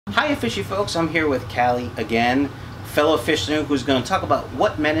Hiya fishy folks, I'm here with Callie again, fellow fish noob, who's going to talk about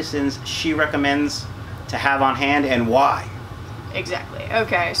what medicines she recommends to have on hand and why. Exactly.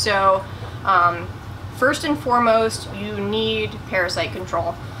 Okay, so first and foremost, you need parasite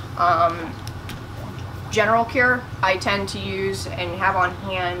control. General Cure I tend to use and have on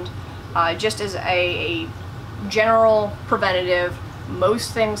hand just as a general preventative.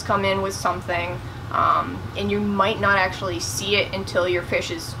 Most things come in with something, and you might not actually see it until your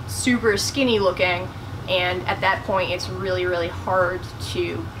fish is super skinny looking, and at that point it's really hard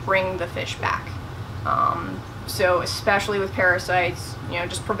to bring the fish back. So especially with parasites, you know,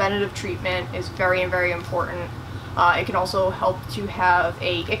 just preventative treatment is very important. It can also help to have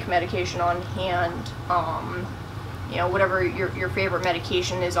a ick medication on hand, you know, whatever your favorite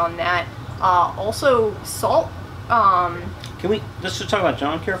medication is on that. Also salt. Can we just talk about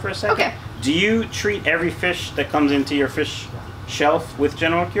General Cure for a second? Okay. Do you treat every fish that comes into your fish shelf with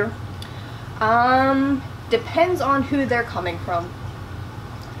General Cure? Depends on who they're coming from.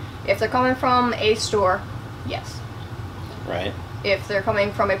 If they're coming from a store, yes. Right. If they're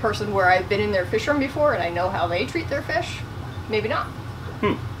coming from a person where I've been in their fish room before and I know how they treat their fish, maybe not.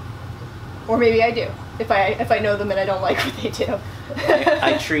 Or maybe I do, if I know them and I don't like what they do.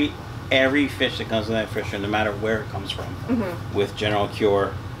 I treat every fish that comes in that fish room, no matter where it comes from, with General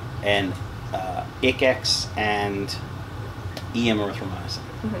Cure and Ick-X and Erythromycin.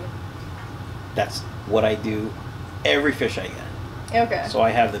 That's what I do every fish I get. Okay. So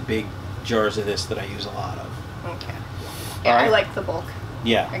I have the big jars of this that I use a lot of. Okay. Yeah, Right. I like the bulk.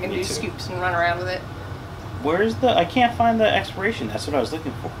 Yeah, I can me do too. scoops and run around with it. Where's the... I can't find the expiration. That's what I was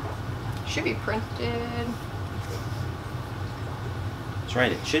looking for. Should be printed. That's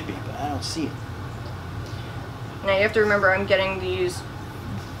right, it should be, but I don't see it. Now you have to remember I'm getting these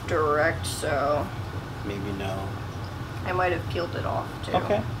direct, so Maybe no. I might have peeled it off too.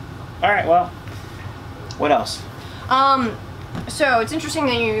 Okay. Alright, well, what else? So it's interesting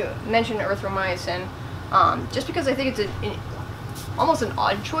that you mentioned erythromycin, just because I think it's almost an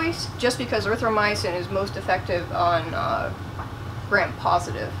odd choice, just because erythromycin is most effective on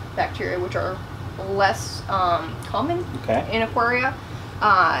gram-positive bacteria, which are less common in aquaria.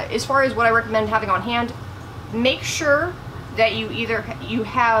 As far as what I recommend having on hand, make sure that you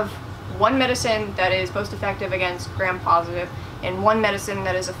have one medicine that is most effective against gram-positive and one medicine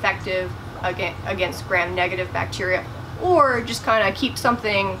that is effective against gram-negative bacteria, or just kind of keep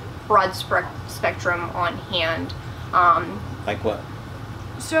something broad spectrum on hand. Like what?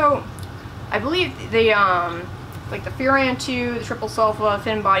 So, I believe the like the Furan 2, the triple sulfa,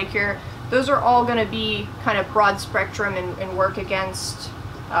 thin body cure, those are all going to be kind of broad spectrum and work against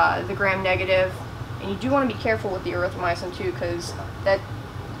the gram-negative. And you do want to be careful with the erythromycin too, because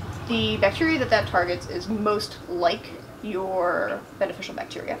the bacteria that targets is most like your beneficial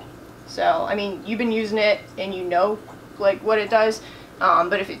bacteria. So, I mean, you've been using it and you know like what it does,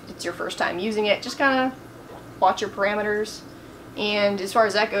 but if it's your first time using it, just kind of watch your parameters. And as far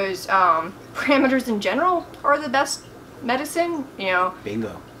as that goes, parameters in general are the best medicine, you know.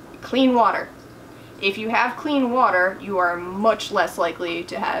 Bingo. Clean water. If you have clean water, you are much less likely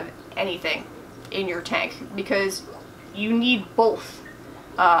to have anything in your tank, because you need both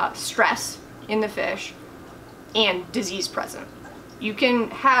stress in the fish and disease present. You can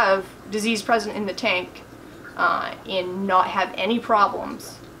have disease present in the tank and not have any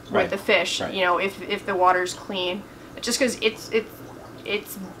problems with the fish, you know, if the water's clean. Just because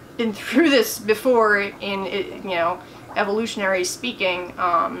it's been through this before in, you know, evolutionary speaking,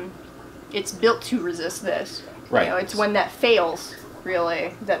 it's built to resist this. Right. You know, it's when that fails,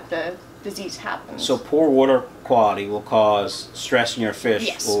 really, that the disease happens. So poor water quality will cause stress in your fish,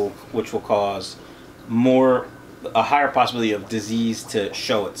 Yes. which will cause a higher possibility of disease to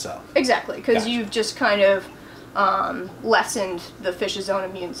show itself. Exactly, because Gotcha. you've just kind of lessened the fish's own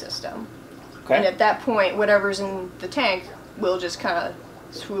immune system. Okay. And at that point, whatever's in the tank will just kind of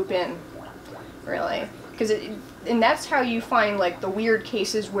swoop in, really. And that's how you find, like, the weird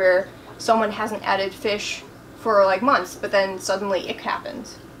cases where someone hasn't added fish for, like, months, but then suddenly ick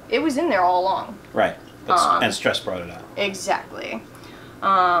happens. It was in there all along. Right. And stress brought it out. Exactly.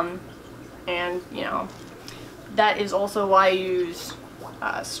 And, you know, that is also why I use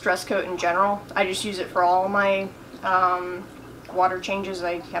stress coat in general. I just use it for all my water changes.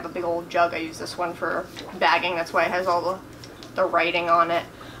 I have a big old jug. I use this one for bagging. That's why it has all the writing on it.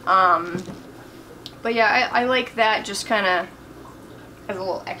 But yeah, I like that just kind of as a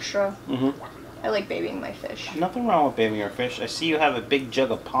little extra. I like babying my fish. Nothing wrong with babying your fish. I see you have a big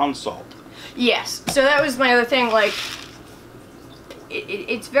jug of pond salt. Yes. So that was my other thing. Like,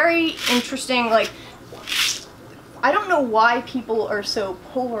 it's very interesting. Like, I don't know why people are so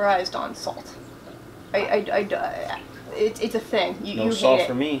polarized on salt. It's a thing. No you salt hate it.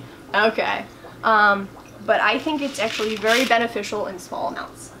 for me. Okay. But I think it's actually very beneficial in small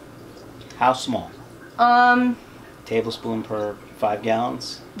amounts. How small? Tablespoon per 5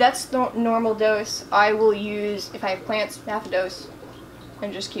 gallons? That's the normal dose. I will use, if I have plants, half a dose,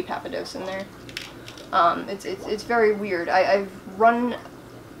 and just keep half a dose in there. It's very weird. I've run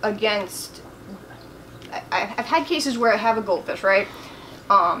against, I've had cases where I have a goldfish, right?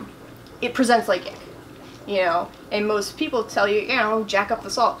 It presents like ick, you know, and most people tell you, you know, jack up the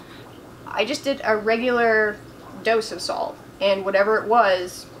salt. I just did a regular dose of salt, and whatever it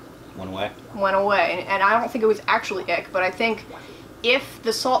was went away. And I don't think it was actually ick, but I think if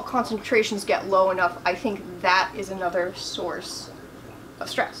the salt concentrations get low enough, I think that is another source of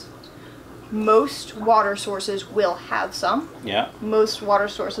stress. Most water sources will have some. Yeah. Most water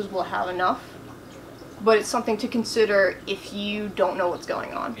sources will have enough. But it's something to consider if you don't know what's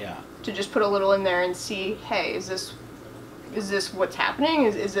going on. Yeah. To just put a little in there and see, hey, is this what's happening?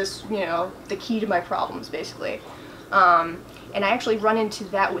 Is this, you know, the key to my problems, basically? And I actually run into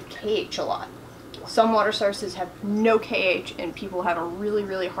that with KH a lot. Some water sources have no KH, and people have a really,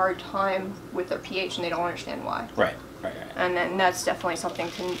 really hard time with their pH, and they don't understand why. Right. And then that's definitely something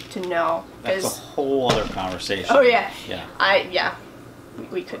to know. That's a whole other conversation. Oh yeah. Yeah.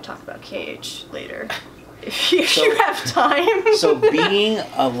 We could talk about KH later, if you have time. So being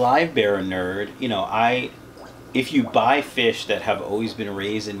a live bearer nerd, you know, if you buy fish that have always been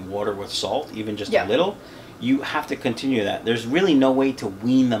raised in water with salt, even just a little, you have to continue that. There's really no way to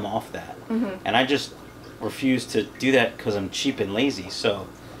wean them off that. And I just refuse to do that because I'm cheap and lazy. So,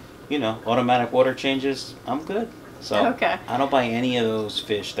 you know, automatic water changes, I'm good. So I don't buy any of those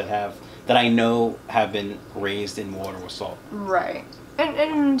fish that I know have been raised in water with salt. Right.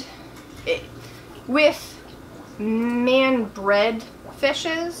 And with man-bred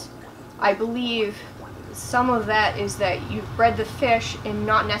fishes, I believe some of that is that you've bred the fish and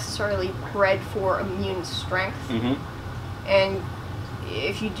not necessarily bred for immune strength. And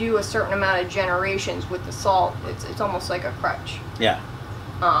if you do a certain amount of generations with the salt, it's almost like a crutch. Yeah.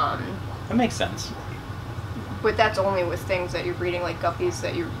 That makes sense. But that's only with things that you're breeding, like guppies,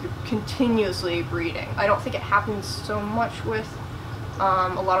 that you're continuously breeding. I don't think it happens so much with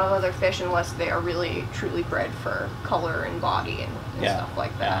a lot of other fish unless they are really truly bred for color and body and stuff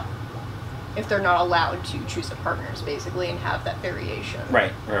like that. If they're not allowed to choose their partners, basically, and have that variation.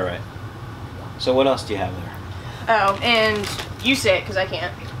 Right. So what else do you have there? Oh, and you say it because I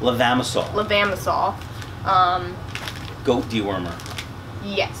can't. Levamisole. Goat dewormer.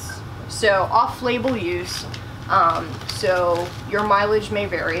 Yes. So off-label use. So your mileage may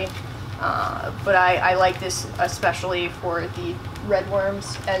vary, but I like this especially for the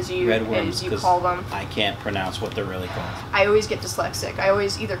redworms, as you call them. I can't pronounce what they're really called. I always get dyslexic. I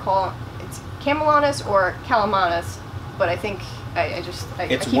always either call it's Camelonis or Calamanus, but I think I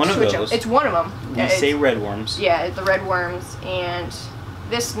keep one switching. of those. It's one of them. We say redworms. Yeah, the redworms, and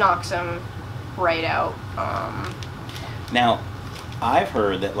this knocks them right out. Now, I've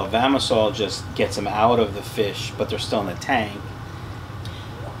heard that Levamisole just gets them out of the fish, but they're still in the tank.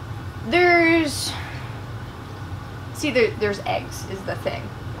 There's eggs is the thing.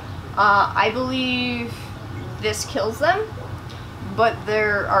 I believe this kills them, but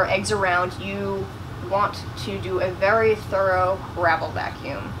there are eggs around. You want to do a very thorough gravel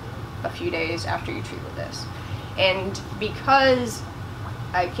vacuum a few days after you treat with this. And because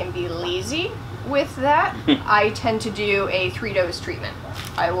I can be lazy with that, I tend to do a 3-dose treatment.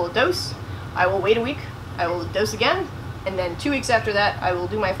 I will dose, I will wait a week, I will dose again, and then 2 weeks after that, I will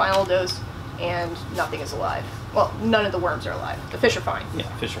do my final dose, and nothing is alive. Well, none of the worms are alive. The fish are fine. Yeah,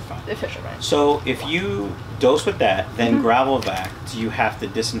 fish are fine. The fish are fine. So if you dose with that, then gravel vac, do you have to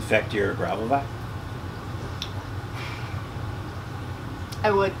disinfect your gravel vac?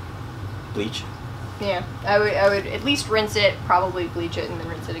 I would. Bleach? Yeah, I would at least rinse it, probably bleach it, and then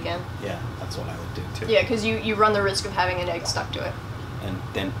rinse it again. Yeah, that's what I would do too. Yeah, because you run the risk of having an egg stuck to it. And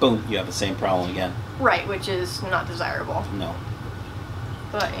then boom, you have the same problem again. Right, which is not desirable. No.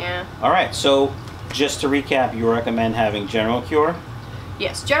 But yeah. All right, so just to recap, you recommend having general cure?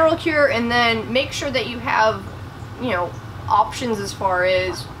 Yes, general cure, and then make sure that you have, options as far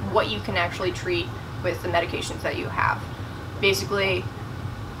as what you can actually treat with the medications that you have. Basically,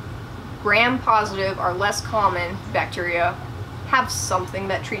 gram-positive or less common bacteria have something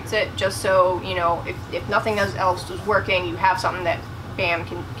that treats it, just so, if nothing else is working, you have something that, bam,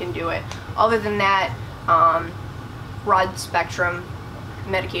 can do it. Other than that, broad spectrum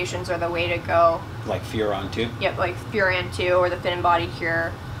medications are the way to go. Like Furon 2? Yep, like Furon 2 or the Fin and Body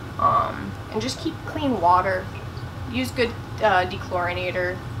Cure. And just keep clean water. use good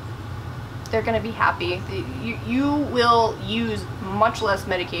dechlorinator. They're going to be happy. You will use much less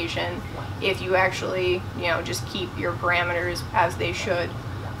medication if you actually, you know, just keep your parameters as they should.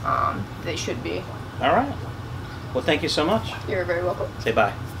 They should be. All right. Well, thank you so much. You're very welcome. Say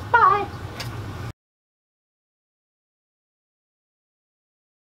bye. Bye.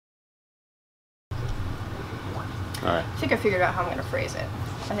 All right. I think I figured out how I'm going to phrase it.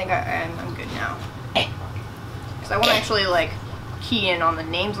 I think I'm good now. Because I want to actually, like, key in on the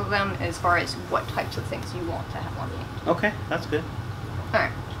names of them as far as what types of things you want to have on me. Okay, that's good.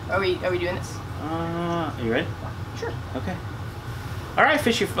 Alright. Are we doing this? You ready? Sure. Okay. All right,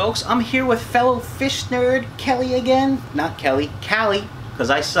 fishy folks. I'm here with fellow fish nerd Kelly again. Not Kelly, Callie, because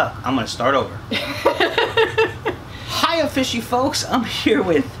I suck. I'm going to start over. Hiya, fishy folks. I'm here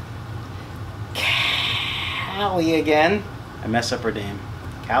with Callie again. I mess up her name.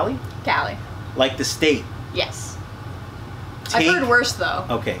 Callie? Callie. Like the state. Yes. I've heard worse, though.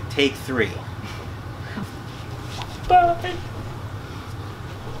 Okay, take 3. Bye.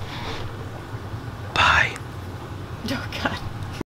 Bye. Oh, God.